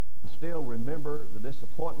still remember the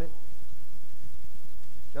disappointment,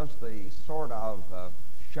 just the sort of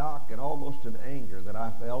shock and almost an anger that I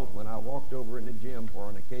felt when I walked over in the gym for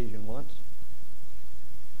an occasion once.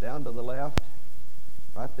 Down to the left,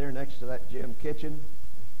 right there next to that gym kitchen,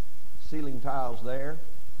 ceiling tiles there,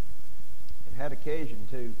 and had occasion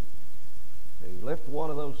to lift one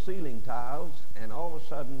of those ceiling tiles, and all of a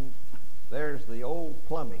sudden there's the old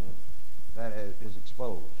plumbing that is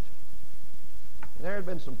exposed. And there had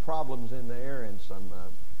been some problems in there and some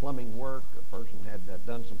plumbing work. A person had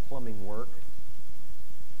done some plumbing work.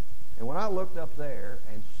 And when I looked up there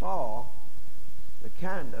and saw the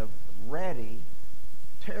kind of ratty,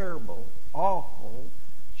 terrible, awful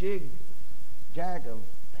jig-jag of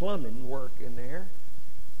plumbing work in there,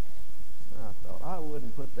 I thought, I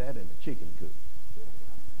wouldn't put that in a chicken coop.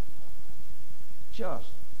 Just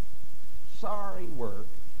sorry work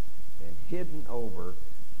and hidden over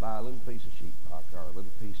by a little piece of sheetrock or a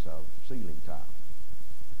little piece of ceiling tile.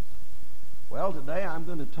 Well, today I'm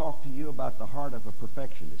going to talk to you about the heart of a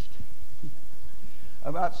perfectionist.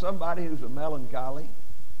 About somebody who's a melancholy,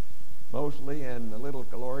 mostly, and a little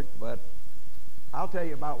caloric, but I'll tell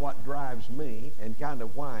you about what drives me and kind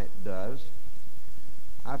of why it does.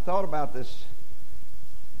 I've thought about this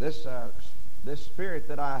spirit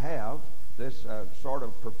that I have, this sort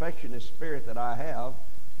of perfectionist spirit that I have,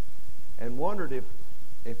 and wondered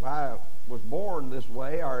if I was born this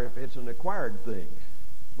way or if it's an acquired thing.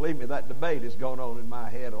 Believe me, that debate is going on in my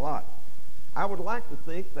head a lot. I would like to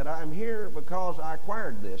think that I'm here because I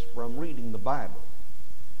acquired this from reading the Bible.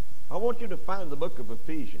 I want you to find the book of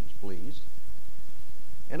Ephesians, please.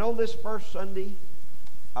 And on this first Sunday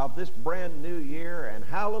of this brand new year, and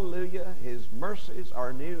hallelujah, His mercies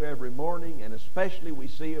are new every morning, and especially we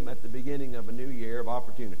see them at the beginning of a new year of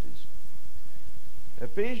opportunities.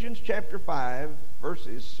 Ephesians chapter 6,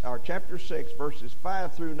 verses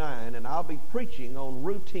 5 through 9, and I'll be preaching on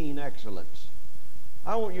routine excellence.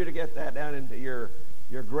 I want you to get that down into your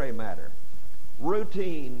gray matter.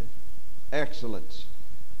 Routine excellence.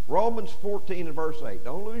 Romans 14 and verse 8.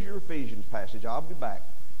 Don't lose your Ephesians passage. I'll be back.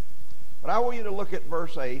 But I want you to look at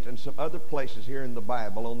verse 8 and some other places here in the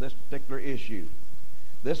Bible on this particular issue.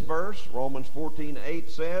 This verse, Romans 14:8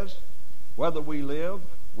 says, whether we live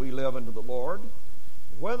unto the Lord.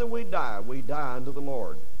 Whether we die unto the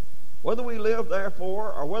Lord. Whether we live,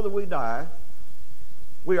 therefore, or whether we die,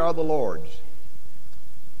 we are the Lord's.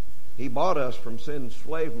 He bought us from sin's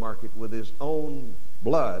slave market with His own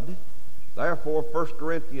blood. Therefore, 1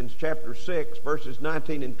 Corinthians chapter 6, verses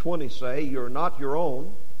 19 and 20 say, you're not your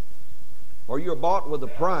own, for you're bought with a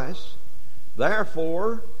price.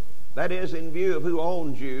 Therefore, that is in view of who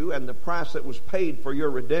owns you and the price that was paid for your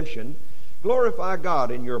redemption, glorify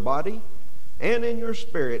God in your body and in your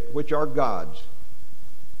spirit, which are God's.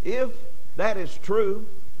 If that is true,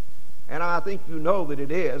 and I think you know that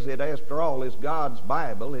it is, it after all is God's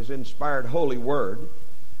Bible, His inspired holy word.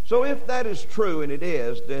 So if that is true, and it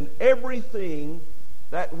is, then everything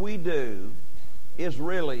that we do is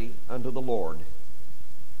really unto the Lord.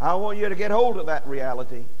 I want you to get hold of that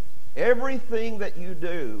reality. Everything that you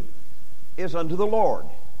do is unto the Lord.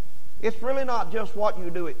 It's really not just what you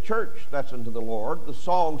do at church that's unto the Lord, the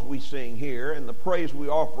songs we sing here and the praise we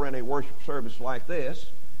offer in a worship service like this.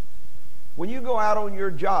 When you go out on your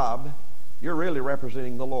job, you're really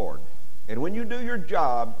representing the Lord. And when you do your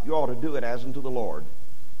job, you ought to do it as unto the Lord.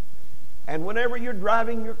 And whenever you're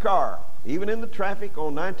driving your car, even in the traffic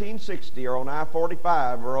on 1960 or on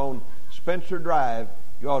I-45 or on Spencer Drive,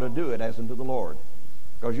 you ought to do it as unto the Lord.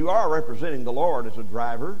 Because you are representing the Lord as a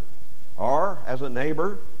driver, or as a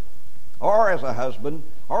neighbor, or as a husband,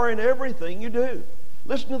 or in everything you do.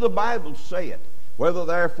 Listen to the Bible say it. Whether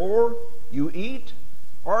therefore you eat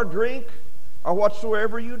or drink or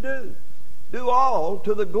whatsoever you do all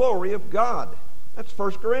to the glory of God. That's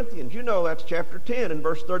 1 Corinthians. You know that's chapter 10 and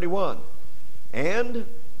verse 31. And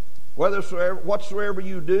whatsoever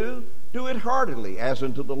you do it heartily as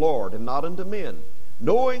unto the Lord and not unto men,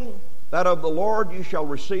 knowing that of the Lord you shall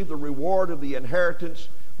receive the reward of the inheritance,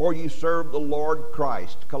 for you serve the Lord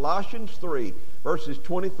Christ. Colossians 3, verses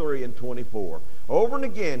 23 and 24. Over and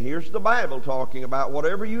again, here's the Bible talking about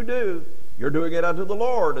whatever you do, you're doing it unto the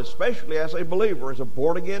Lord, especially as a believer, as a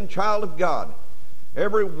born-again child of God.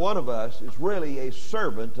 Every one of us is really a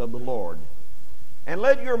servant of the Lord. And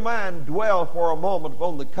let your mind dwell for a moment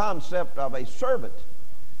upon the concept of a servant,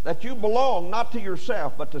 that you belong not to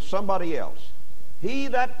yourself, but to somebody else. He,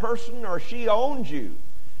 that person, or she owns you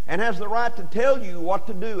and has the right to tell you what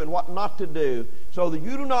to do and what not to do, so that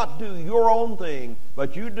you do not do your own thing,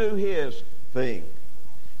 but you do His thing.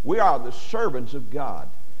 We are the servants of God.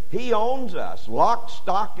 He owns us, lock,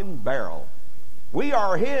 stock, and barrel. We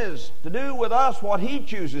are His to do with us what He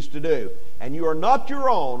chooses to do. And you are not your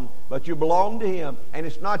own, but you belong to Him. And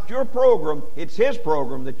it's not your program, it's His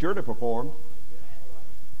program that you're to perform.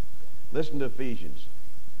 Listen to Ephesians.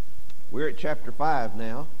 We're at chapter 5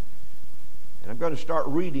 now. And I'm going to start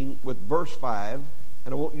reading with verse 5.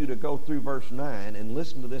 And I want you to go through verse 9 and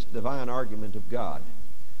listen to this divine argument of God.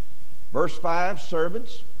 Verse 5,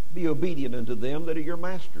 servants, be obedient unto them that are your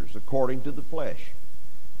masters, according to the flesh,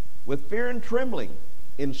 with fear and trembling,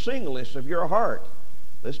 in singleness of your heart.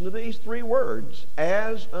 Listen to these three words,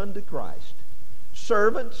 as unto Christ.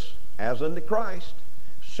 Servants, as unto Christ.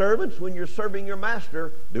 Servants, when you're serving your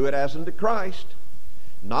master, do it as unto Christ.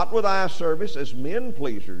 Not with eye service as men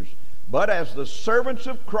pleasers, but as the servants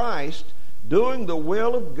of Christ, doing the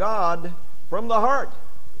will of God from the heart.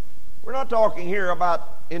 We're not talking here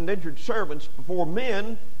about indentured servants before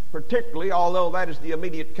men, particularly, although that is the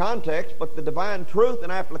immediate context, but the divine truth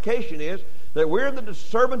and application is that we're the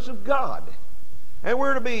servants of God. And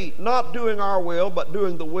we're to be not doing our will, but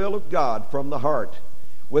doing the will of God from the heart,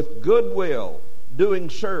 with good will, doing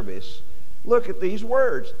service. Look at these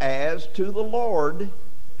words, as to the Lord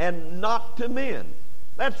and not to men.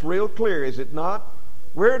 That's real clear, is it not?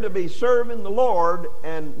 We're to be serving the Lord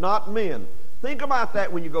and not men. Think about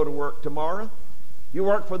that when you go to work tomorrow. You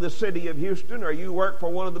work for the city of Houston, or you work for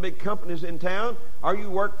one of the big companies in town, or you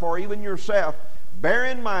work for even yourself. Bear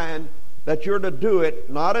in mind that you're to do it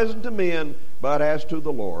not as to men, but as to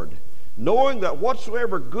the Lord. Knowing that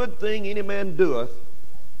whatsoever good thing any man doeth,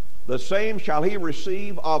 the same shall he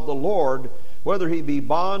receive of the Lord, whether he be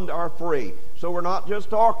bond or free. So we're not just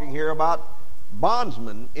talking here about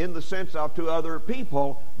bondsmen in the sense of to other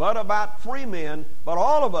people, but about free men. But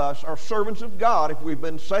all of us are servants of God if we've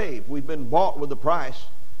been saved. We've been bought with a price.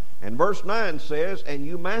 And verse 9 says, and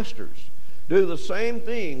you masters, do the same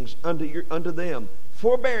things unto them,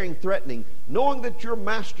 forbearing, threatening, knowing that your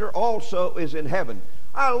master also is in heaven.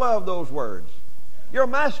 I love those words. Your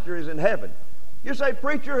master is in heaven. You say,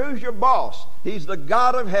 preacher, who's your boss? He's the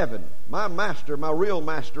God of heaven. My master, my real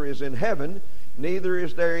master, is in heaven. Neither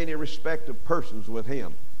is there any respect of persons with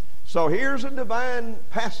Him. So here's a divine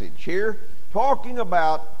passage here talking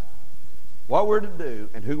about what we're to do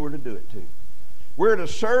and who we're to do it to. We're to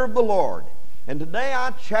serve the Lord. And today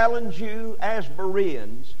I challenge you as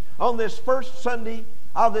Bereans on this first Sunday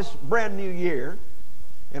of this brand new year.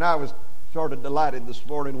 And I was sort of delighted this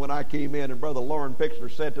morning when I came in and Brother Lauren Pixler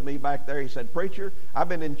said to me back there, he said, preacher, I've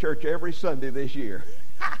been in church every Sunday this year.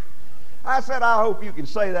 I said, I hope you can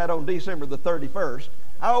say that on December the 31st.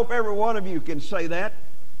 I hope every one of you can say that.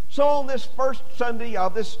 So on this first Sunday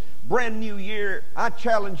of this brand new year, I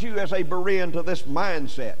challenge you as a Berean to this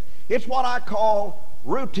mindset. It's what I call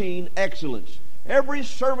routine excellence. Every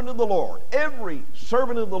servant of the Lord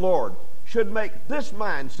should make this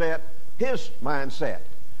mindset his mindset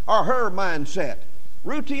or her mindset.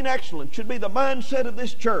 Routine excellence should be the mindset of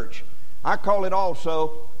this church. I call it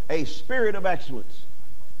also a spirit of excellence.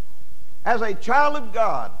 As a child of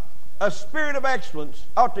God, a spirit of excellence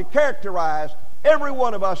ought to characterize every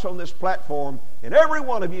one of us on this platform and every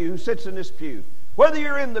one of you who sits in this pew. Whether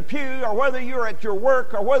you're in the pew or whether you're at your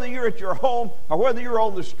work or whether you're at your home or whether you're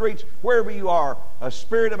on the streets, wherever you are, a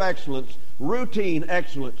spirit of excellence, routine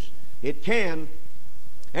excellence. It can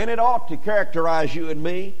and it ought to characterize you and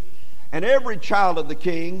me and every child of the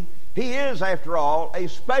King. He is, after all, a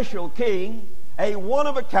special King, a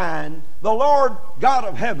one-of-a-kind, the Lord God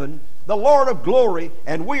of heaven, the Lord of glory,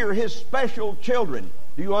 and we are His special children.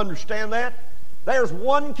 Do you understand that? There's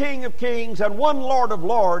one King of kings and one Lord of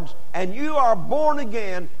lords, and you are born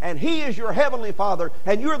again, and He is your heavenly Father,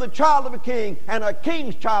 and you're the child of a king, and a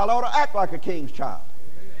king's child ought to act like a king's child.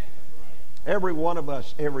 Every one of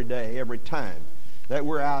us, every day, every time that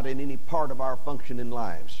we're out in any part of our functioning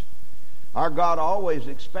lives, our God always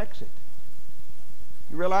expects it.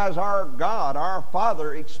 You realize our God, our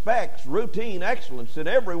Father, expects routine excellence in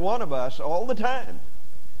every one of us all the time.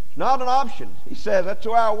 It's not an option. He says, that's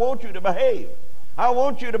the way I want you to behave. I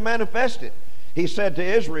want you to manifest it. He said to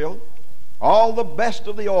Israel, all the best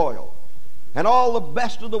of the oil, and all the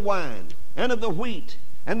best of the wine, and of the wheat,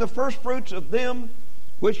 and the first fruits of them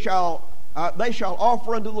which they shall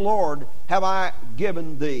offer unto the Lord, have I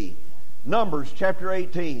given thee. Numbers chapter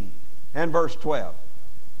 18 and verse 12.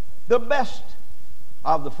 The best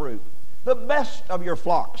of the fruit, the best of your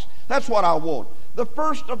flocks. That's what I want. The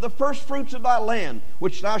first of the first fruits of thy land,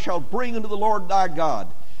 which thou shalt bring unto the Lord thy God.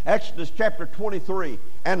 Exodus chapter 23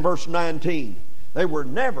 and verse 19. They were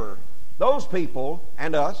never, those people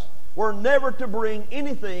and us, were never to bring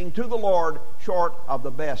anything to the Lord short of the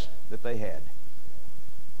best that they had.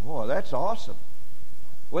 Oh, that's awesome.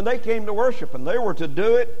 When they came to worship and they were to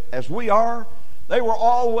do it as we are, They were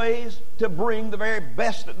always to bring the very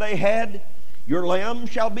best that they had. Your lamb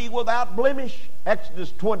shall be without blemish.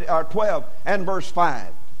 Exodus 12 and verse 5.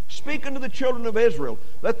 Speaking to the children of Israel,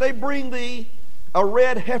 that they bring thee a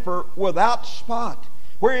red heifer without spot,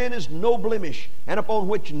 wherein is no blemish, and upon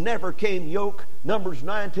which never came yoke. Numbers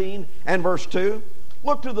 19 and verse 2.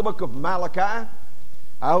 Look to the book of Malachi.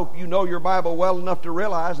 I hope you know your Bible well enough to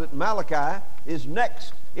realize that Malachi is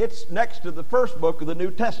next. It's next to the first book of the New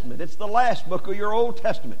Testament. It's the last book of your Old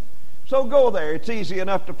Testament. So go there. It's easy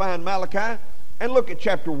enough to find Malachi. And look at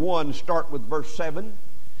chapter 1, start with verse 7.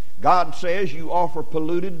 God says, you offer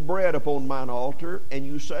polluted bread upon mine altar, and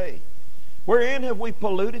you say, wherein have we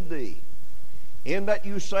polluted thee? In that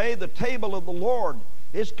you say, the table of the Lord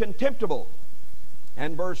is contemptible.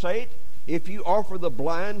 And verse 8, if you offer the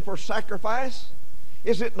blind for sacrifice,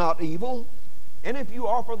 is it not evil? And if you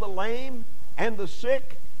offer the lame and the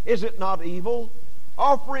sick, is it not evil?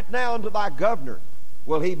 Offer it now unto thy governor.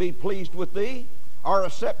 Will he be pleased with thee? Or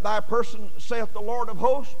accept thy person, saith the Lord of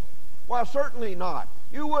hosts? Why, certainly not.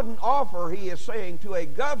 You wouldn't offer, he is saying, to a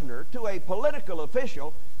governor, to a political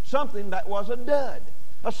official, something that was a dud,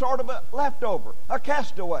 a sort of a leftover, a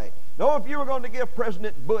castaway. No, if you were going to give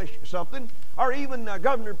President Bush something, or even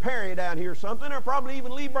Governor Perry down here something, or probably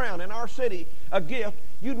even Lee Brown in our city a gift,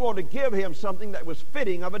 you'd want to give him something that was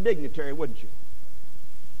fitting of a dignitary, wouldn't you?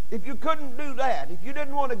 If you couldn't do that, if you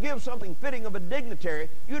didn't want to give something fitting of a dignitary,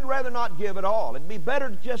 you'd rather not give at all. It'd be better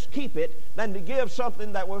to just keep it than to give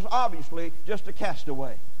something that was obviously just a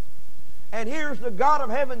castaway. And here's the God of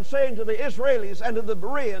heaven saying to the Israelis and to the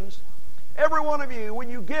Bereans, every one of you, when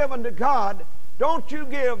you give unto God, don't you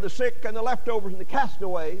give the sick and the leftovers and the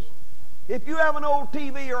castaways. If you have an old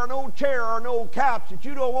TV or an old chair or an old couch that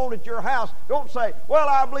you don't want at your house, don't say, well,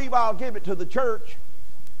 I believe I'll give it to the church.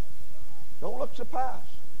 Don't look surprised.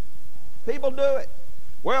 People do it.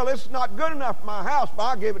 Well, this is not good enough for my house, but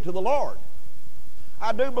I'll give it to the Lord.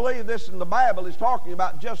 I do believe this in the Bible is talking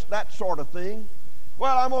about just that sort of thing.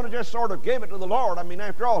 Well, I'm going to just sort of give it to the Lord. I mean,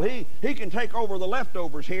 after all, He can take over the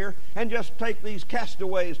leftovers here and just take these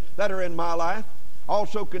castaways that are in my life.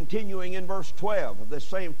 Also continuing in verse 12 of this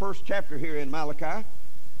same first chapter here in Malachi.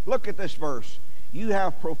 Look at this verse. You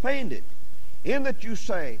have profaned it, in that you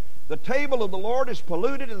say, the table of the Lord is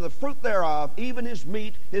polluted, and the fruit thereof, even his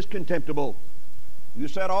meat, is contemptible. You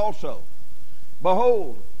said also,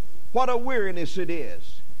 behold, what a weariness it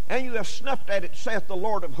is, and you have snuffed at it, saith the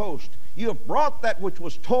Lord of hosts. You have brought that which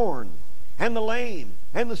was torn, and the lame,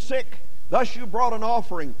 and the sick. Thus you brought an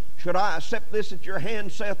offering. Should I accept this at your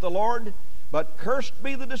hand, saith the Lord? But cursed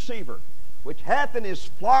be the deceiver, which hath in his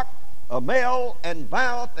flock a male, and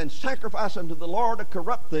voweth and sacrifice unto the Lord a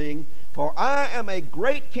corrupt thing. For I am a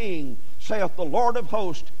great king, saith the Lord of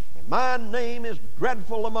hosts, and my name is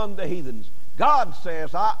dreadful among the heathens. God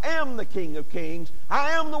says, I am the King of kings.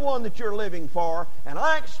 I am the one that you're living for, and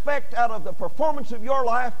I expect out of the performance of your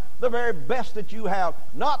life the very best that you have,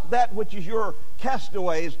 not that which is your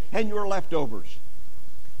castaways and your leftovers.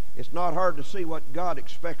 It's not hard to see what God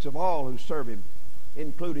expects of all who serve Him,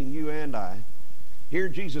 including you and I. Hear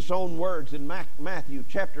Jesus' own words in Matthew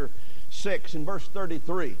chapter 6 and verse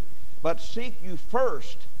 33. But seek you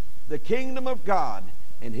first the kingdom of God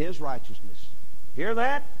and His righteousness. Hear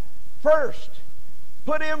that? First.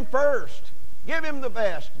 Put Him first. Give Him the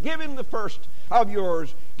best. Give Him the first of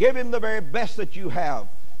yours. Give Him the very best that you have.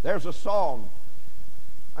 There's a song.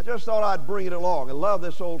 I just thought I'd bring it along. I love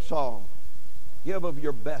this old song. Give of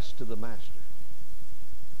your best to the Master.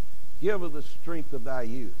 Give of the strength of thy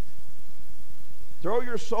youth. Throw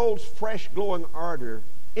your soul's fresh glowing ardor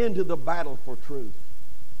into the battle for truth.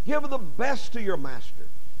 Give the best to your Master.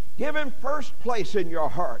 Give Him first place in your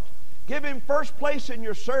heart. Give Him first place in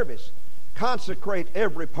your service. Consecrate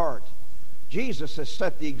every part. Jesus has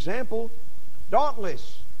set the example.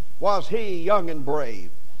 Dauntless was He, young and brave.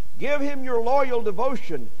 Give Him your loyal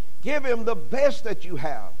devotion. Give Him the best that you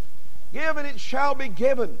have. Give and it shall be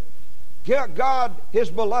given. God, His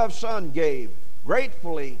beloved Son, gave,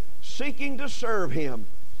 gratefully seeking to serve Him.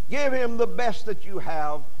 Give Him the best that you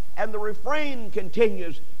have. And the refrain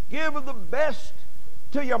continues, give of the best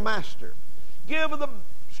to your Master. Give of the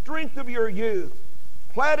strength of your youth.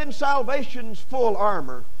 Clad in salvation's full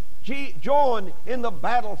armor. Join in the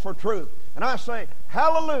battle for truth. And I say,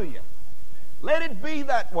 hallelujah. Let it be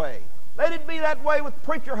that way. Let it be that way with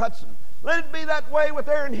Preacher Hudson. Let it be that way with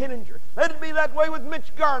Aaron Henninger. Let it be that way with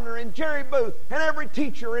Mitch Garner and Jerry Booth and every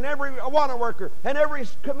teacher and every water worker and every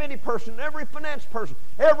committee person, every finance person,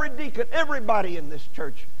 every deacon, everybody in this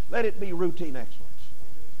church. Let it be routine excellence.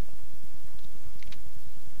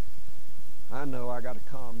 I know I got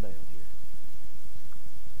to calm down here.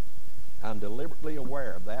 I'm deliberately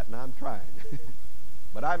aware of that, and I'm trying.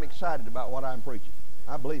 But I'm excited about what I'm preaching.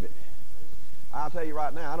 I believe it. I'll tell you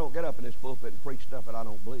right now, I don't get up in this pulpit and preach stuff that I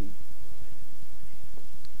don't believe.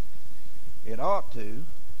 It ought to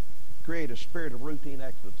create a spirit of routine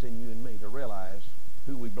excellence in you and me to realize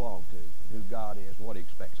who we belong to and who God is and what He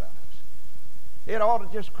expects out of us. It ought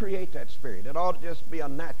to just create that spirit. It ought to just be a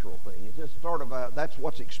natural thing. It's just sort of that's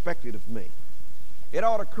what's expected of me. It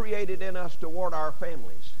ought to create it in us toward our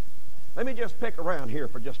families. Let me just pick around here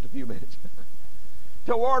for just a few minutes.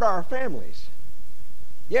 Toward our families.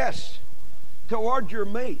 Yes, toward your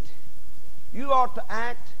mate. You ought to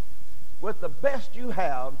act with the best you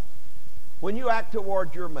have when you act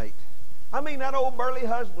toward your mate. I mean that old burly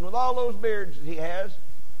husband with all those beards that he has,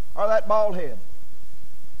 or that bald head.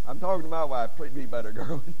 I'm talking to my wife. Treat me better,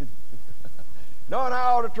 girl. No, and I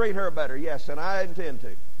ought to treat her better. Yes, and I intend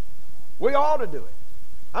to. We ought to do it.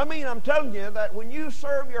 I mean, I'm telling you that when you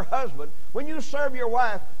serve your husband, when you serve your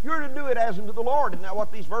wife, you're to do it as unto the Lord. Isn't that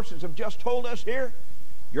what these verses have just told us here?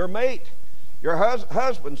 Your mate, your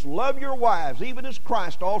husbands, love your wives, even as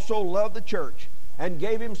Christ also loved the church and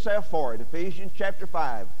gave Himself for it. Ephesians chapter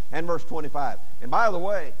 5 and verse 25. And by the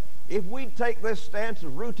way, if we take this stance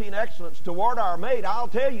of routine excellence toward our mate, I'll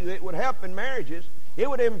tell you it would help in marriages. It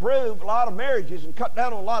would improve a lot of marriages and cut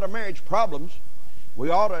down on a lot of marriage problems.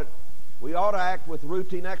 We ought to act with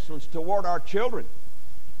routine excellence toward our children.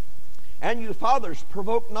 And you fathers,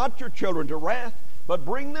 provoke not your children to wrath, but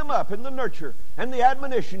bring them up in the nurture and the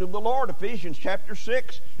admonition of the Lord. Ephesians chapter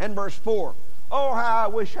 6 and verse 4. Oh, how I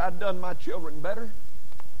wish I'd done my children better.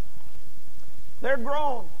 They're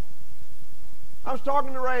grown. I was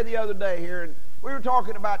talking to Ray the other day here, and we were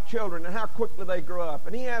talking about children and how quickly they grow up.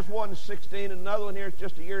 And he has one 16 and another one here is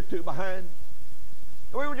just a year or two behind.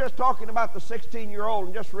 And we were just talking about the 16-year-old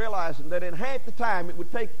and just realizing that in half the time it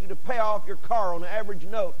would take you to pay off your car on an average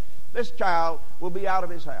note, this child will be out of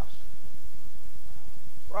his house.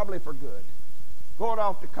 Probably for good. Going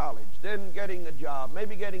off to college, then getting a job,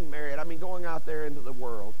 maybe getting married. I mean, going out there into the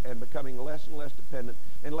world and becoming less and less dependent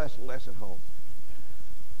and less at home.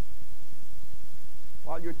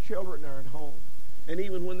 While your children are at home, and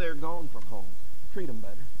even when they're gone from home, treat them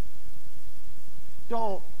better.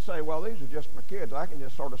 Don't say, well, these are just my kids. I can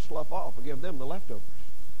just sort of slough off and give them the leftovers.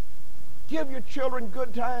 Give your children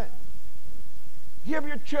good time. Give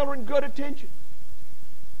your children good attention.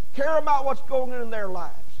 Care about what's going on in their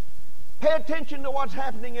lives. Pay attention to what's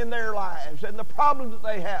happening in their lives and the problems that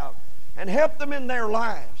they have, and help them in their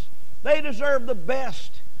lives. They deserve the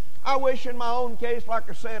best. I wish in my own case, like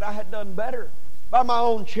I said, I had done better by my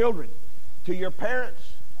own children. To your parents,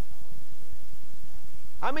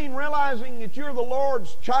 I mean, realizing that you're the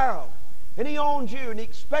Lord's child and He owns you and He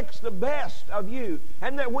expects the best of you,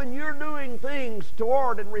 and that when you're doing things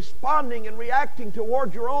toward and responding and reacting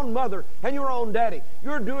toward your own mother and your own daddy,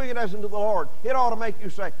 you're doing it as unto the Lord. It ought to make you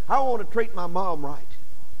say, I want to treat my mom right.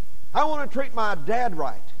 I want to treat my dad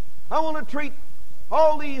right. I want to treat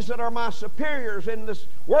all these that are my superiors in this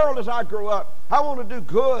world as I grow up. I want to do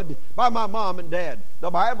good by my mom and dad. The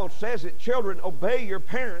Bible says that children, obey your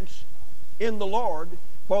parents in the Lord,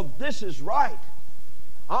 for this is right.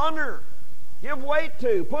 Honor, give weight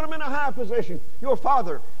to, put them in a high position, your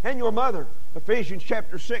father and your mother. Ephesians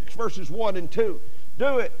chapter 6 verses 1 and 2.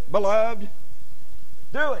 Do it, beloved.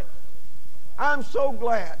 Do it. I'm so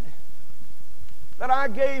glad that I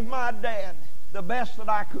gave my dad the best that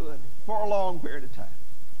I could for a long period of time.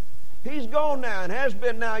 He's gone now and has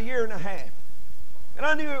been now a year and a half. And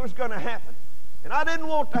I knew it was going to happen. And I didn't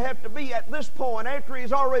want to have to be at this point after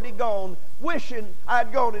he's already gone, wishing I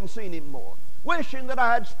had gone and seen him more. Wishing that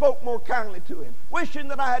I had spoke more kindly to him. Wishing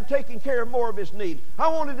that I had taken care of more of his need. I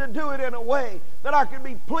wanted to do it in a way that I could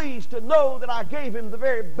be pleased to know that I gave him the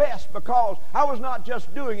very best, because I was not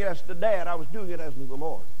just doing it as the dad, I was doing it as the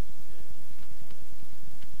Lord.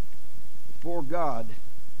 Before God,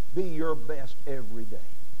 be your best every day.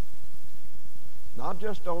 Not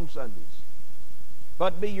just on Sundays,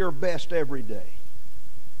 but be your best every day.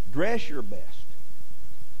 Dress your best.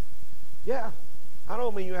 Yeah, I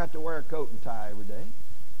don't mean you have to wear a coat and tie every day,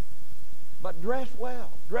 but dress well,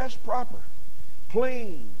 dress proper,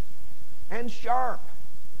 clean, and sharp,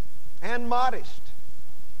 and modest.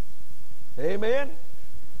 Amen?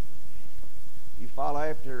 You follow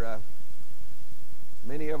after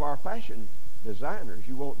many of our fashion designers,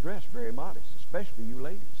 you won't dress very modest, especially you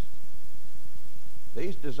ladies.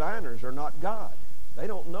 These designers are not God. They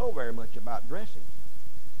don't know very much about dressing,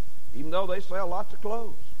 even though they sell lots of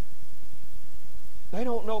clothes. They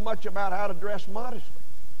don't know much about how to dress modestly.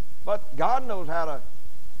 But God knows how to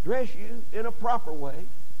dress you in a proper way,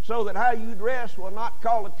 so that how you dress will not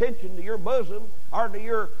call attention to your bosom or to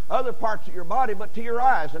your other parts of your body, but to your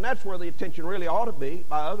eyes. And that's where the attention really ought to be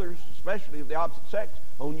by others, especially of the opposite sex,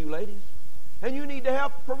 on you ladies. And you need to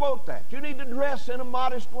help promote that. You need to dress in a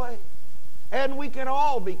modest way. And we can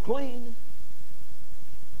all be clean.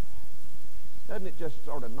 Doesn't it just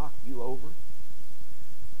sort of knock you over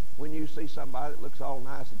when you see somebody that looks all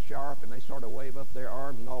nice and sharp and they sort of wave up their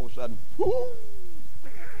arms and all of a sudden, whoo!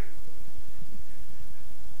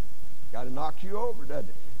 Kind of knocks you over, doesn't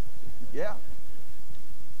it? Yeah.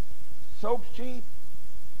 Soap's cheap.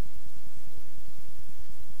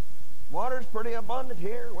 Water's pretty abundant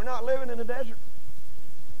here. We're not living in a desert.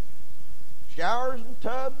 Showers and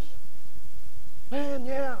tubs. Man,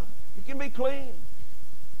 yeah, you can be clean.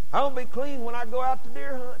 I want to be clean when I go out to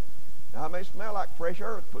deer hunt. Now, it may smell like fresh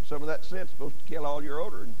earth. Put some of that scent, supposed to kill all your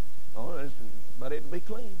odor, but it'll be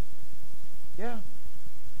clean. Yeah.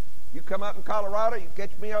 You come up in Colorado, you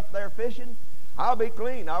catch me up there fishing, I'll be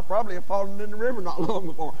clean. I'll probably have fallen in the river not long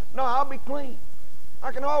before. No, I'll be clean.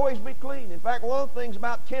 I can always be clean. In fact, one of the things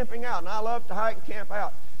about camping out, and I love to hike and camp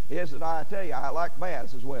out, is that I tell you, I like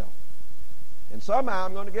baths as well. And somehow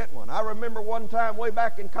I'm going to get one. I remember one time way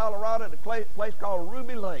back in Colorado at a place called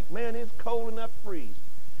Ruby Lake. Man, it's cold enough to freeze.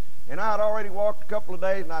 And I had already walked a couple of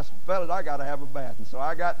days, and I said, fellas, I got to have a bath. And so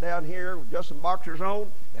I got down here with just some boxers on,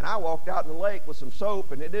 and I walked out in the lake with some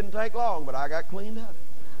soap, and it didn't take long, but I got cleaned up.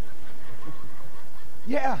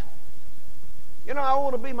 Yeah. You know, I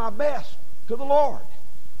want to be my best to the Lord.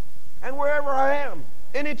 And wherever I am,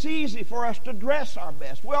 and it's easy for us to dress our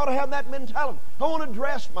best. We ought to have that mentality. I want to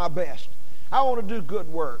dress my best. I want to do good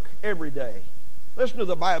work every day. Listen to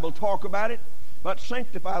the Bible talk about it. But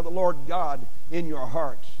sanctify the Lord God in your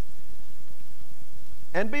hearts.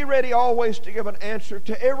 And be ready always to give an answer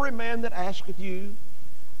to every man that asketh you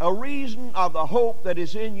a reason of the hope that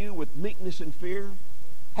is in you with meekness and fear,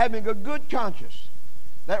 having a good conscience,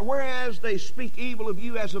 that whereas they speak evil of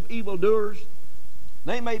you as of evildoers,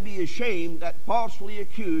 they may be ashamed that falsely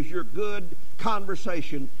accuse your good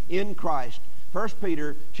conversation in Christ. 1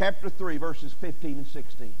 Peter chapter 3, verses 15 and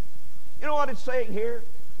 16. You know what it's saying here?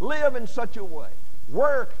 Live in such a way,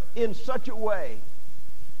 work in such a way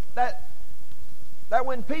that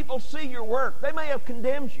when people see your work, they may have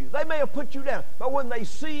condemned you, they may have put you down, but when they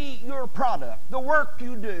see your product, the work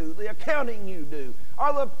you do, the accounting you do,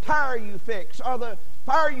 or the tire you fix, or the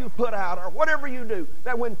fire you put out, or whatever you do,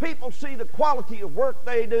 that when people see the quality of work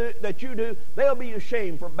they do, that you do, they'll be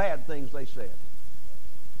ashamed for bad things they said.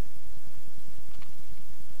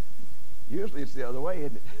 Usually it's the other way,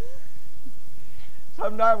 isn't it?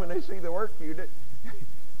 Sometimes when they see the work you do,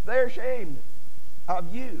 they're ashamed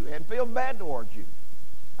of you and feel bad towards you.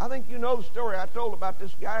 I think you know the story I told about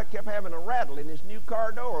this guy who kept having a rattle in his new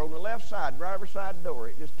car door on the left side, driver's side door.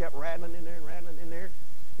 It just kept rattling in there, rattling in there.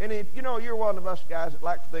 And if you know you're one of us guys that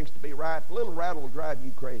likes things to be right, a little rattle will drive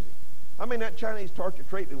you crazy. I mean, that Chinese torture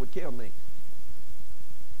treatment would kill me.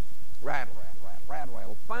 Rattle, rattle, rattle, rattle,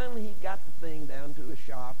 rattle. Finally, he got the thing down to a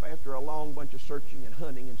shop after a long bunch of searching and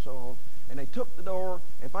hunting and so on. And they took the door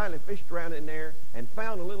and finally fished around in there and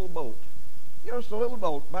found a little bolt. You know, it's a little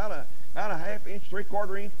bolt, about a half-inch,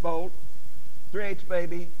 three-quarter-inch bolt, 3/8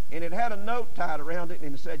 baby, and it had a note tied around it,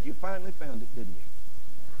 and it said, "You finally found it, didn't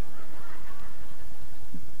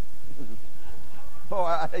you?" Boy,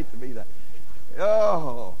 I hate to be that.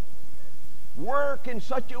 Oh, work in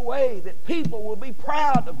such a way that people will be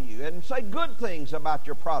proud of you and say good things about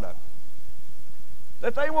your product.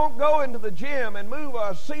 That they won't go into the gym and move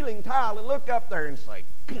a ceiling tile and look up there and say,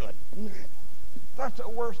 "Good, that's the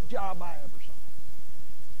worst job I ever saw."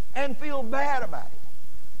 And feel bad about it.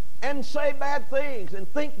 And say bad things and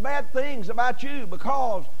think bad things about you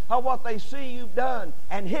because of what they see you've done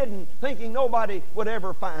and hidden, thinking nobody would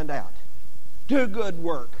ever find out. Do good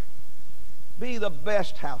work. Be the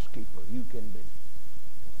best housekeeper you can be.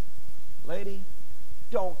 Lady,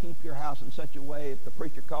 don't keep your house in such a way if the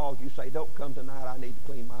preacher calls you, say, "Don't come tonight, I need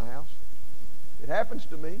to clean my house." It happens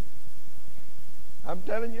to me. I'm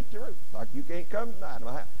telling you the truth. Like, you can't come tonight.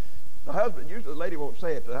 The husband, usually the lady won't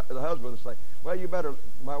say it. The husband will say, "Well, you better,"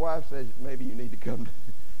 my wife says, "Maybe you need to come."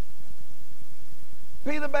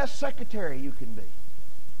 Be the best secretary you can be.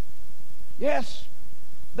 Yes,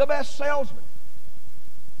 the best salesman.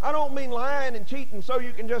 I don't mean lying and cheating so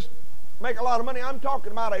you can just make a lot of money. I'm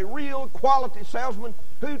talking about a real quality salesman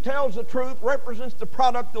who tells the truth, represents the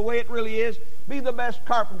product the way it really is. Be the best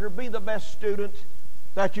carpenter, be the best student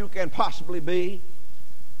that you can possibly be.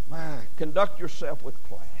 Conduct yourself with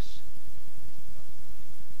class.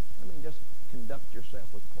 I mean, just conduct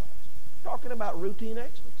yourself with class. I'm talking about routine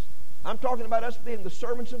excellence. I'm talking about us being the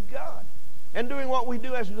servants of God and doing what we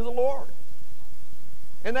do as to the Lord.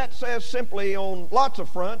 And that says simply on lots of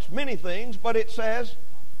fronts, many things, but it says,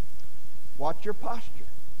 watch your posture.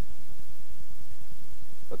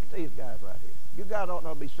 Look at these guys right here. You guys ought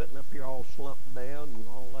not to be sitting up here all slumped down and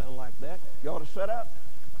all down like that. You ought to sit up.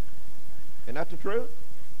 Isn't that the truth?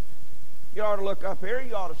 You ought to look up here.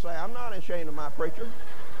 You ought to say, I'm not ashamed of my preacher.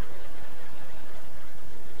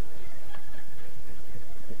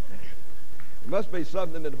 There must be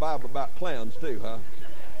something in the Bible about clowns too, huh?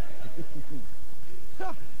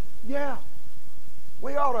 Yeah.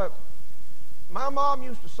 We ought to. My mom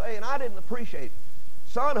used to say, and I didn't appreciate it,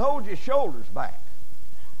 son, hold your shoulders back.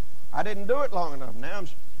 I didn't do it long enough. Now I'm,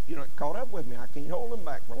 it caught up with me. I can't hold them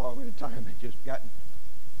back for a long time. It just got.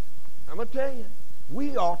 I'm going to tell you,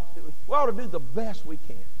 we ought to do the best we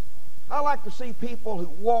can. I like to see people who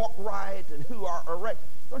walk right and who are erect.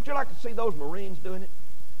 Don't you like to see those Marines doing it?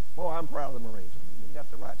 Boy, I'm proud of the Marines. They got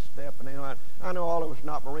the right step. And I know all of us are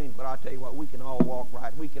not Marines, but I tell you what, we can all walk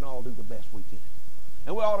right. We can all do the best we can.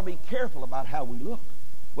 And we ought to be careful about how we look.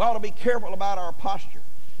 We ought to be careful about our posture.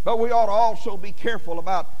 But we ought to also be careful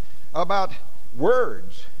about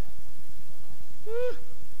words.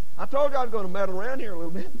 I told you I was going to meddle around here a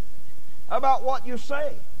little bit. About what you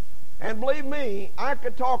say. And believe me, I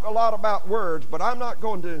could talk a lot about words, but I'm not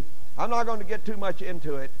going to get too much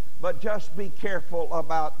into it. But just be careful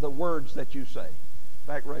about the words that you say. In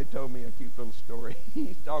fact, Ray told me a cute little story.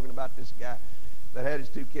 He's talking about this guy that had his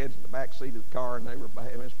two kids in the back seat of the car, and they were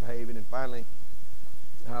misbehaving. And finally,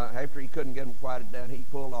 after he couldn't get them quieted down, he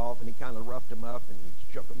pulled off, and he kind of roughed them up, and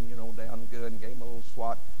he shook them, down good, and gave them a little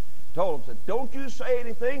swat. Told them, said, don't you say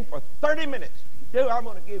anything for 30 minutes. If you do, I'm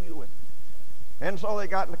going to give you a whipping. And so they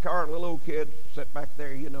got in the car, and the little old kid sat back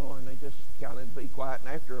there, and they just kind of be quiet.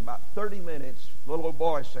 And after about 30 minutes, the little old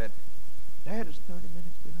boy said, Dad, is 30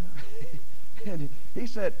 minutes good enough? And he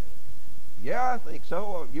said, yeah, I think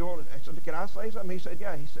so. I said, can I say something? He said,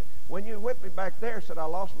 yeah. He said, when you whipped me back there, said, I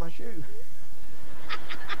lost my shoe.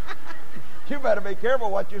 You better be careful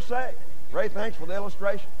what you say. Ray, thanks for the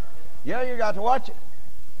illustration. Yeah, you got to watch it.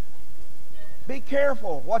 Be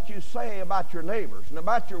careful what you say about your neighbors and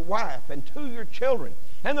about your wife and to your children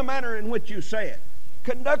and the manner in which you say it.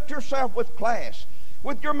 Conduct yourself with class,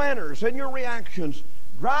 with your manners and your reactions.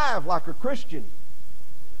 Drive like a Christian.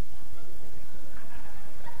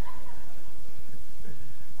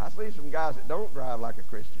 I see some guys that don't drive like a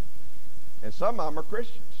Christian. And some of them are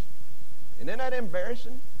Christians. And isn't that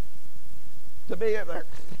embarrassing? To be there,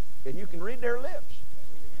 and you can read their lips.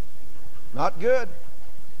 Not good.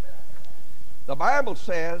 The Bible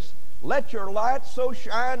says, let your light so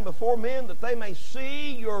shine before men that they may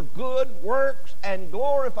see your good works and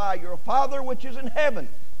glorify your Father which is in heaven.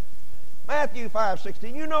 Matthew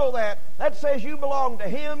 5:16, you know that. That says you belong to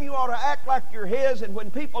Him. You ought to act like you're His. And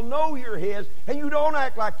when people know you're His and you don't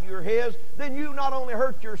act like you're His, then you not only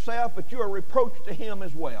hurt yourself, but you're a reproach to Him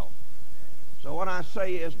as well. So what I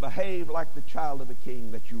say is behave like the child of a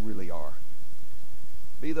king that you really are.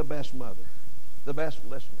 Be the best mother, the best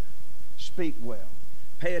listener. Speak well.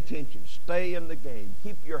 Pay attention. Stay in the game.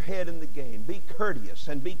 Keep your head in the game. Be courteous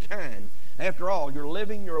and be kind. After all, you're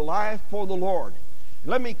living your life for the Lord.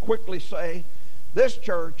 Let me quickly say, this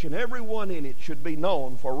church and everyone in it should be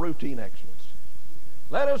known for routine excellence.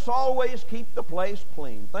 Let us always keep the place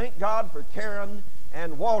clean. Thank God for Karen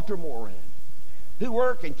and Walter Moran, who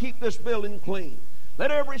work and keep this building clean.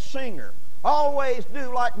 Let every singer always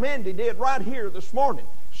do like Mandy did right here this morning.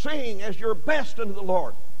 Sing as your best unto the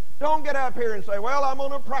Lord. Don't get up here and say, well, I'm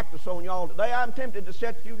going to practice on y'all today. I'm tempted to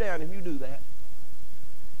set you down if you do that.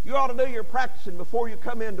 You ought to do your practicing before you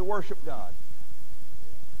come in to worship God.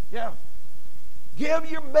 Yeah.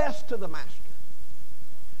 Give your best to the Master.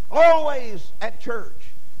 Always at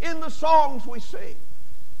church, in the songs we sing,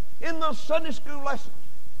 in the Sunday school lessons,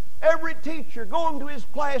 every teacher going to his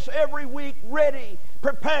class every week ready,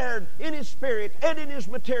 prepared in his spirit and in his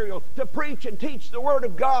material to preach and teach the Word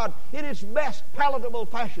of God in its best palatable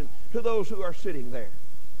fashion to those who are sitting there.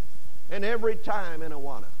 And every time in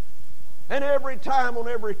Awana, and every time on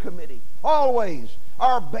every committee, always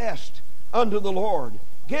our best unto the Lord,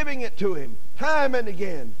 giving it to Him time and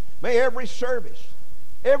again. May every service,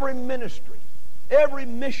 every ministry, every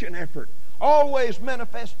mission effort always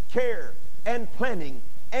manifest care and planning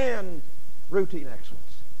and routine excellence.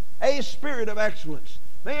 A spirit of excellence.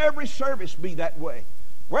 May every service be that way.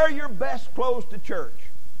 Wear your best clothes to church.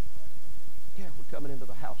 Yeah, we're coming into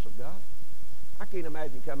the house of God. I can't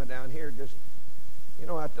imagine coming down here just, you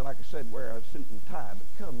don't have to, like I said, wear a suit and tie,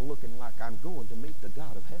 but come looking like I'm going to meet the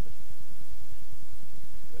God of heaven.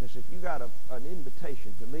 Goodness, if you got an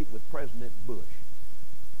invitation to meet with President Bush,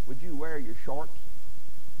 would you wear your shorts?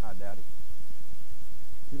 I doubt it.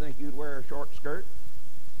 You think you'd wear a short skirt?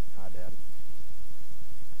 I doubt it.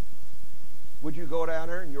 Would you go down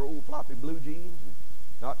there in your old floppy blue jeans and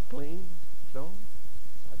not clean stone?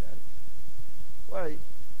 I doubt it. Well,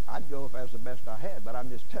 I'd go if that's the best I had, but I'm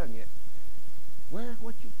just telling you, wear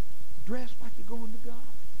what you dress like you're going to God.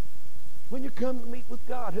 When you come to meet with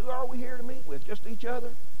God, who are we here to meet with? Just each other?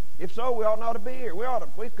 If so, we ought not to be here.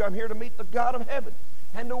 We've come here to meet the God of heaven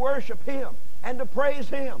and to worship Him and to praise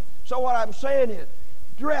Him. So what I'm saying is,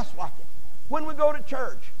 dress like it. When we go to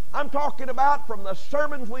church, I'm talking about from the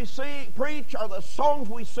sermons we preach, or the songs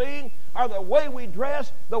we sing, or the way we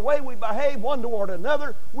dress, the way we behave one toward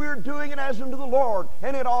another. We're doing it as unto the Lord,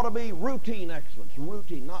 and it ought to be routine excellence.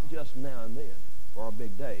 Routine, not just now and then for a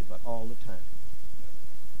big day, but all the time.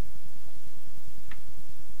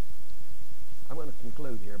 I'm going to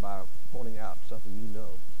conclude here by pointing out something you know.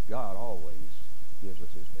 God always gives us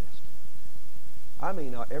His best. I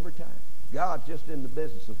mean, every time. God's just in the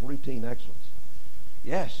business of routine excellence.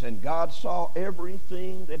 Yes, and God saw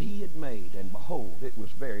everything that He had made, and behold, it was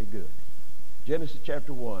very good. Genesis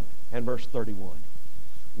chapter 1 and verse 31.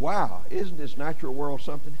 Wow, isn't this natural world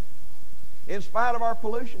something? In spite of our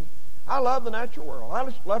pollution, I love the natural world. I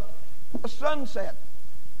just love a sunset,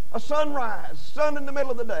 a sunrise, sun in the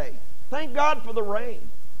middle of the day. Thank God for the rain.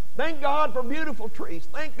 Thank God for beautiful trees.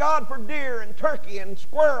 Thank God for deer and turkey and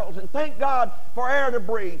squirrels. And thank God for air to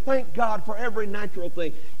breathe. Thank God for every natural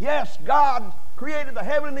thing. Yes, God created the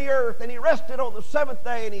heaven and the earth, and He rested on the seventh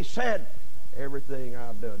day, and He said, everything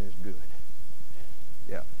I've done is good.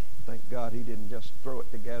 Yeah, thank God He didn't just throw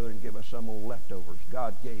it together and give us some old leftovers.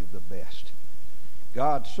 God gave the best.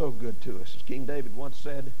 God's so good to us. As King David once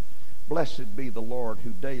said, blessed be the Lord who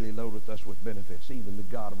daily loadeth us with benefits, even the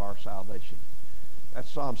God of our salvation. That's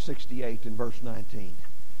Psalm 68 and verse 19.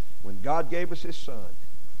 When God gave us His Son,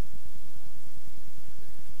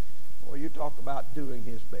 well, you talk about doing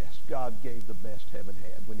His best. God gave the best heaven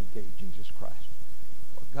had when He gave Jesus Christ.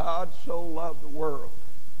 For God so loved the world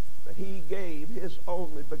that He gave His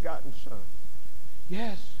only begotten Son.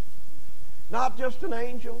 Yes, not just an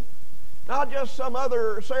angel, not just some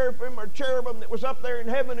other seraphim or cherubim that was up there in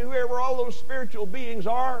heaven, whoever all those spiritual beings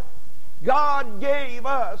are. God gave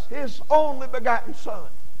us His only begotten Son.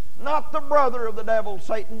 Not the brother of the devil,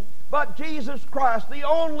 Satan, but Jesus Christ, the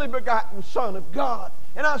only begotten Son of God.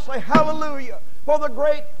 And I say hallelujah for the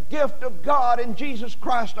great gift of God in Jesus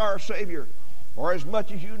Christ our Savior. For as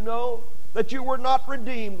much as you know that you were not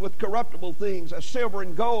redeemed with corruptible things, as silver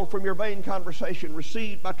and gold from your vain conversation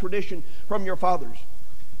received by tradition from your fathers,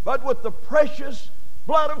 but with the precious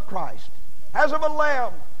blood of Christ, as of a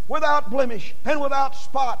lamb, without blemish and without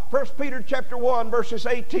spot. 1 Peter chapter 1, verses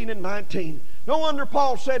 18 and 19. No wonder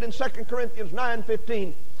Paul said in 2 Corinthians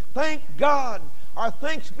 9:15, thank God, our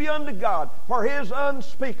thanks be unto God for His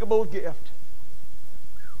unspeakable gift.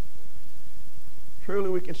 Truly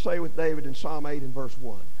we can say with David in Psalm 8 and verse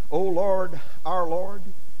 1, O Lord, our Lord,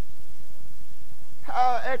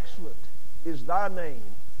 how excellent is Thy name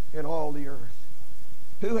in all the earth.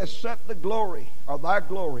 Who has set the glory or Thy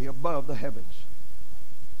glory above the heavens?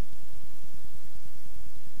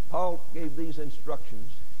 Paul gave these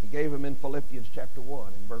instructions. He gave them in Philippians chapter 1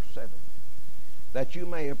 and verse 7. That you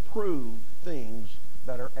may approve things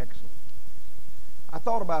that are excellent. I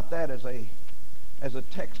thought about that as a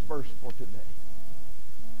text verse for today.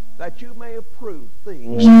 That you may approve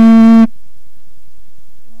things. I'm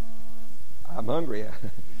hungry.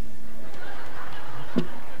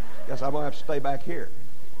 Guess I'm going to have to stay back here.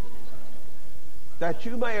 That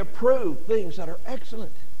you may approve things that are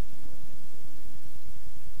excellent.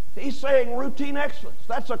 He's saying routine excellence.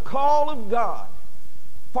 That's a call of God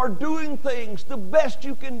for doing things the best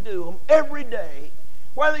you can do them every day,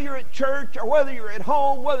 whether you're at church or whether you're at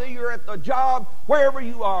home, whether you're at the job, wherever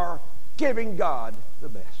you are, giving God the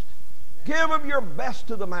best. Give Him your best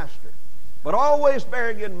to the Master, but always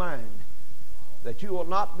bearing in mind that you will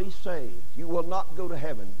not be saved. You will not go to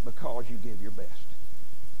heaven because you give your best.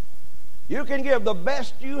 You can give the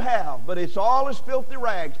best you have, but it's all as filthy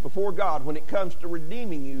rags before God when it comes to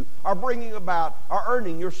redeeming you or bringing about or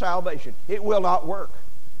earning your salvation. It will not work.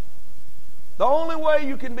 The only way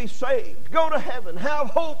you can be saved, go to heaven,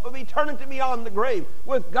 have hope of eternity beyond the grave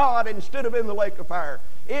with God instead of in the lake of fire,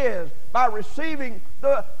 is by receiving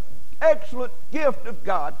the excellent gift of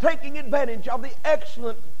God, taking advantage of the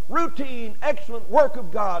excellent routine, excellent work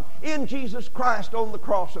of God in Jesus Christ on the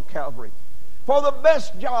cross of Calvary. For the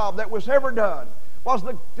best job that was ever done was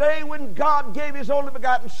the day when God gave His only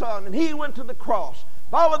begotten Son, and He went to the cross,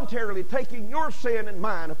 voluntarily taking your sin and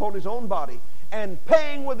mine upon His own body, and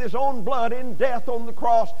paying with His own blood in death on the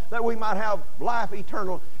cross that we might have life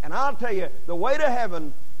eternal. And I'll tell you, the way to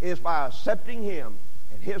heaven is by accepting Him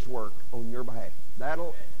and His work on your behalf.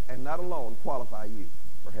 That'll and that alone qualify you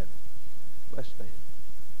for heaven. Let's stand.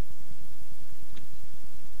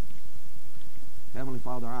 Heavenly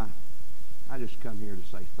Father, I just come here to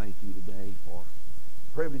say thank you today for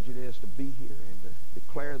the privilege it is to be here and to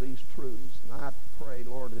declare these truths. And I pray,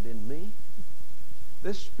 Lord, that in me,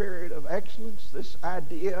 this spirit of excellence, this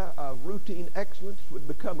idea of routine excellence would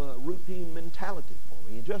become a routine mentality for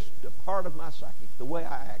me, and just a part of my psyche, the way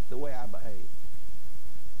I act, the way I behave.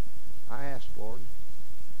 I ask, Lord,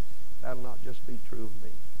 that'll not just be true of me,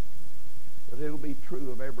 but it'll be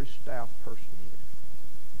true of every staff person here,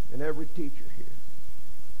 and every teacher here,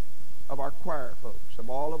 of our choir folks, of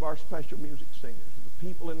all of our special music singers, of the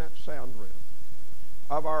people in that sound room,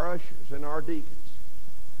 of our ushers and our deacons,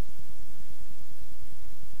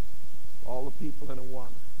 all the people in Awana,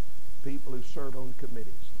 people who serve on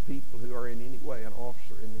committees, people who are in any way an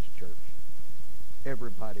officer in this church,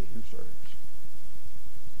 everybody who serves.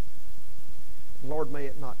 And Lord, may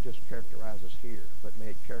it not just characterize us here, but may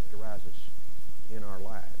it characterize us in our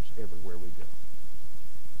lives everywhere we go.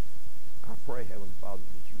 I pray, Heavenly Father,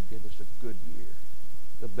 that you give us a good year,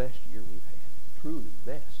 the best year we've had, truly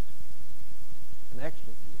best, an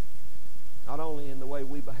excellent year, not only in the way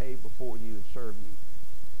we behave before you and serve you,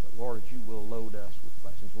 but Lord, that you will load us with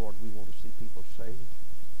blessings. Lord, we want to see people saved.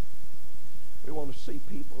 We want to see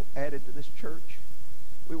people added to this church.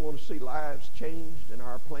 We want to see lives changed in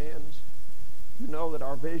our plans. You know that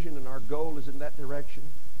our vision and our goal is in that direction.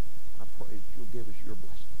 I pray that you'll give us your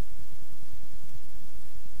blessing.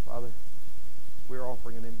 Father, we're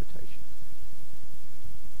offering an invitation.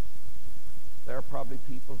 There are probably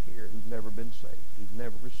people here who've never been saved, who've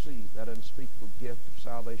never received that unspeakable gift of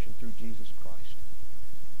salvation through Jesus Christ.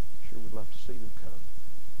 Sure would love to see them come.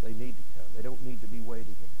 They need to come. They don't need to be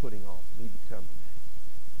waiting and putting off. They need to come today.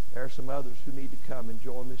 There are some others who need to come and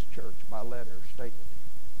join this church by letter or statement.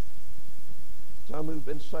 Some who've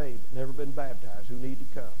been saved, never been baptized, who need to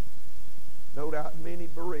come. No doubt many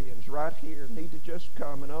Bereans right here need to just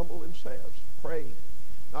come and humble themselves, pray,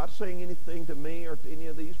 not saying anything to me or to any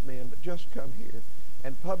of these men, but just come here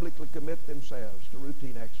and publicly commit themselves to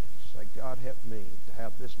routine excellence. Say, God, help me to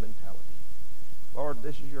have this mentality. Lord,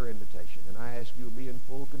 this is your invitation, and I ask you to be in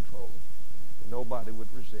full control, and nobody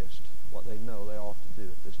would resist what they know they ought to do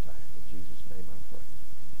at this time. In Jesus' name I pray.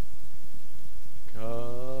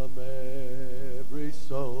 Come every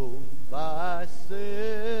soul by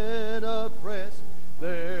sin oppressed,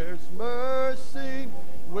 there's mercy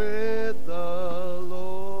with the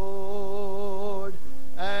Lord,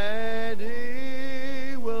 and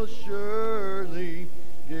he will surely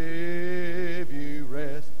give you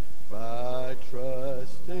rest by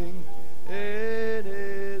trusting in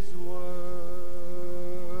his word.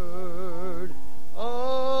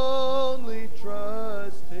 Only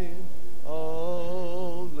trust him,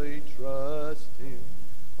 only trust him,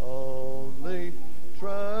 only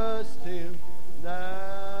trust him now.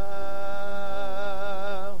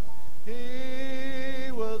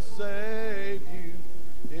 He will save you,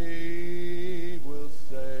 he will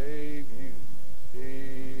save you,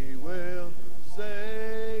 he will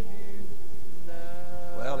save you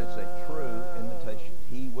now. Well, it's a true invitation.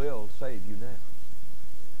 He will save you now.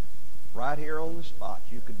 Right here on the spot,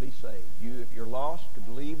 you could be saved. You, if you're lost, could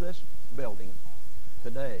leave this building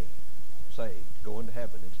today saved, going to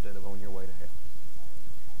heaven instead of on your way to hell.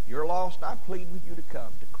 If you're lost, I plead with you to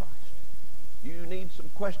come to Christ. You need some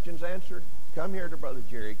questions answered, come here to Brother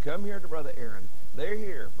Jerry. Come here to Brother Aaron. They're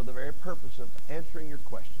here for the very purpose of answering your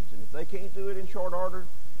questions. And if they can't do it in short order,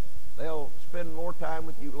 they'll spend more time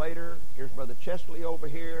with you later. Here's Brother Chesley over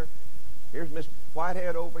here. Here's Miss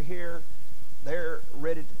Whitehead over here. They're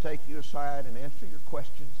ready to take you aside and answer your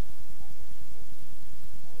questions.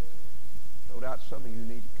 No doubt some of you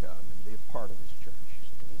need to come and be a part of this church.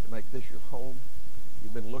 You need to make this your home.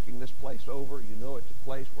 You've been looking this place over. You know it's a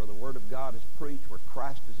place where the Word of God is preached, where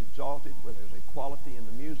Christ is exalted, where there's equality in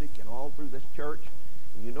the music and all through this church.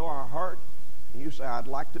 And you know our heart. And you say, I'd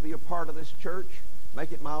like to be a part of this church,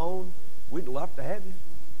 make it my own. We'd love to have you.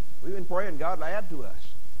 We've been praying God to add to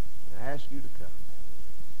us. And I ask you to come.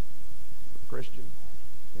 Christian,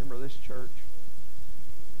 member of this church,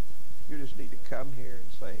 you just need to come here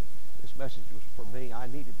and say, this message was for me. I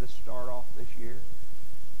needed this start off this year.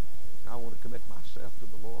 I want to commit myself to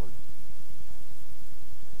the Lord.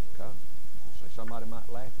 Come. You say, somebody might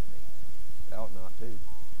laugh at me. They ought not to.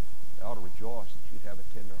 They ought to rejoice that you'd have a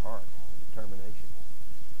tender heart and determination.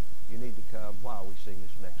 You need to come while we sing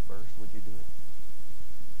this next verse. Would you do it?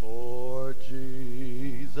 For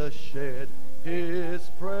Jesus shed his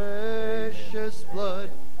precious blood,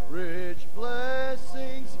 rich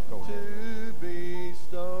blessings to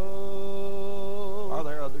bestow. Are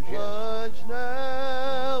there others yet? Plunge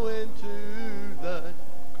now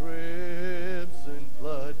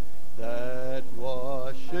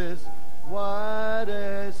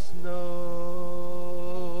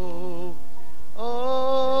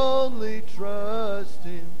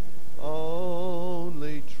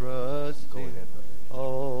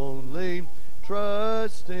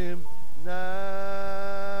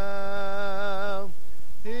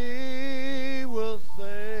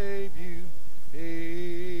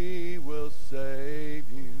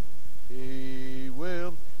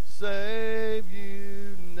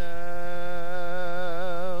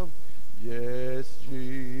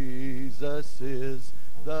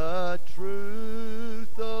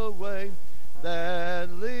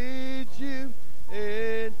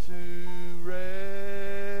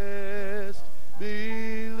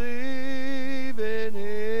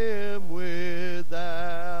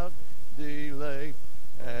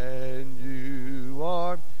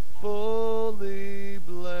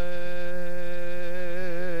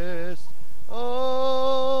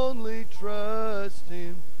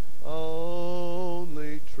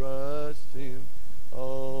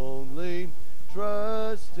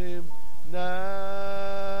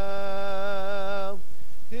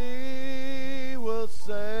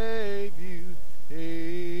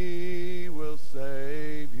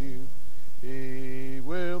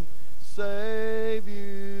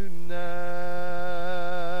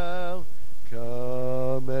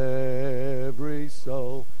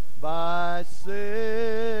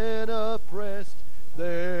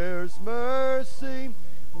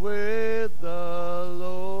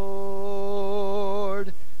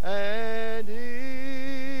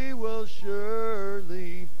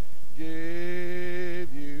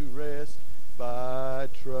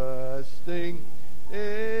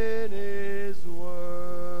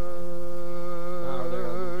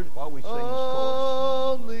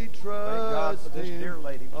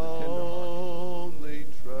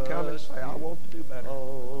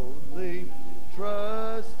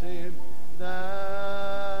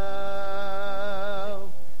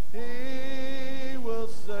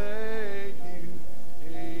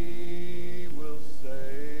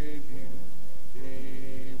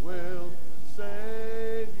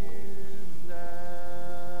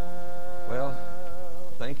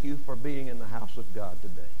thank you for being in the house of God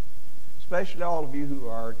today. Especially all of you who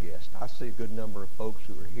are our guests. I see a good number of folks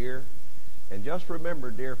who are here. And just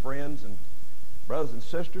remember, dear friends and brothers and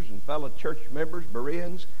sisters and fellow church members,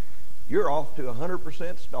 Bereans, you're off to a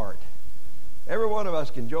 100% start. Every one of us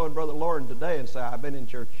can join Brother Lauren today and say, I've been in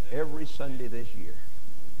church every Sunday this year.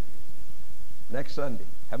 Next Sunday.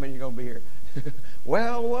 How many are going to be here?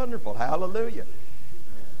 Well, wonderful. Hallelujah.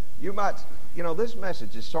 You might, this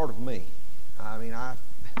message is sort of me.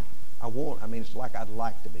 It's like I'd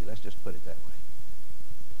like to be. Let's just put it that way.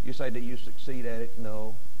 You say, do you succeed at it?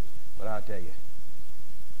 No. But I'll tell you,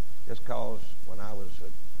 just because when I was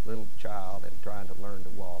a little child and trying to learn to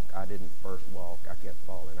walk, I didn't first walk. I kept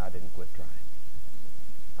falling. I didn't quit trying.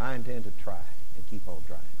 I intend to try and keep on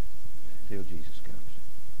trying till Jesus comes.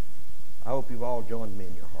 I hope you've all joined me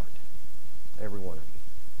in your heart, every one of you.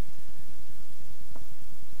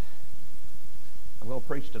 I'm going to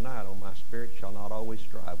preach tonight on my spirit shall not always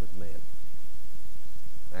strive with men.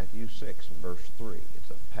 Matthew 6 and verse 3. It's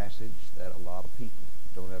a passage that a lot of people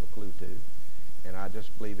don't have a clue to, and I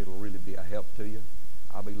just believe it'll really be a help to you.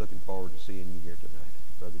 I'll be looking forward to seeing you here tonight,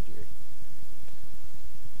 Brother Jerry.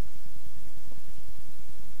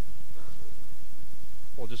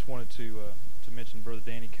 Well, just wanted to mention Brother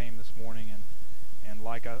Danny came this morning, and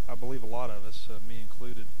like I believe a lot of us, me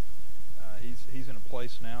included, he's in a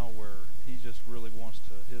place now where he just really wants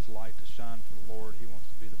his light to shine for the Lord. He wants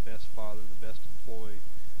to be the best father, the best employee,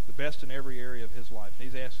 the best in every area of his life. And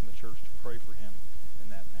he's asking the church to pray for him in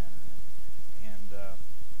that manner. And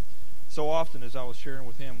so often, as I was sharing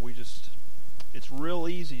with him, it's real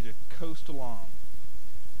easy to coast along,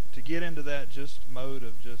 to get into that just mode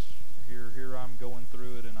of just, here I'm going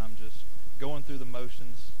through it, and I'm just going through the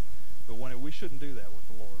motions. But we shouldn't do that with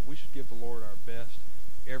the Lord. We should give the Lord our best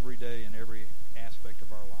every day in every aspect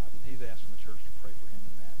of our lives. And he's asking the church to pray for him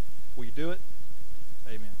in that. Will you do it?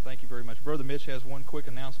 Amen. Thank you very much. Brother Mitch has one quick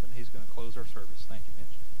announcement. He's going to close our service. Thank you,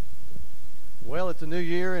 Mitch. Well, it's a new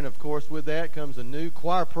year, and of course with that comes a new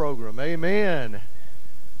choir program. Amen.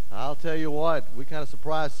 I'll tell you what, we kind of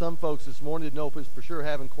surprised some folks this morning. Didn't know if it was for sure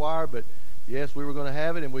having choir, but yes, we were going to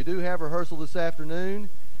have it, and we do have rehearsal this afternoon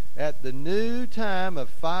at the new time of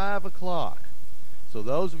 5 o'clock. So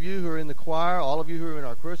those of you who are in the choir, all of you who are in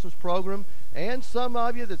our Christmas program, and some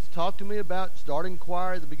of you that's talked to me about starting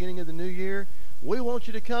choir at the beginning of the new year, we want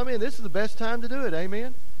you to come in. This is the best time to do it,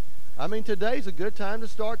 amen? Today's a good time to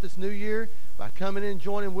start this new year by coming in and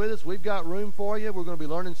joining with us. We've got room for you. We're going to be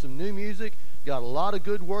learning some new music. Got a lot of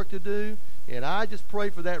good work to do, and I just pray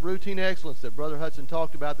for that routine excellence that Brother Hudson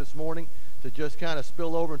talked about this morning to just kind of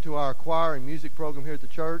spill over into our choir and music program here at the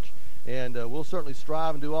church, and we'll certainly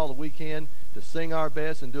strive and do all that we can to sing our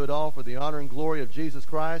best and do it all for the honor and glory of Jesus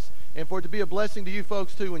Christ, and for it to be a blessing to you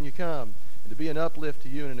folks too when you come, and to be an uplift to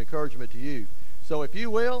you and an encouragement to you. So if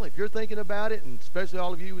you will, if you're thinking about it, and especially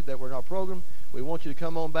all of you that were in our program, we want you to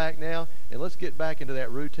come on back now, and let's get back into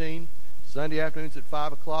that routine. Sunday afternoons at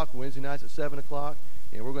 5 o'clock, Wednesday nights at 7 o'clock,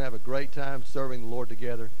 and we're going to have a great time serving the Lord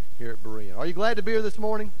together here at Berean. Are you glad to be here this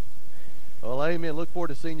morning? Well, amen. Look forward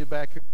to seeing you back here.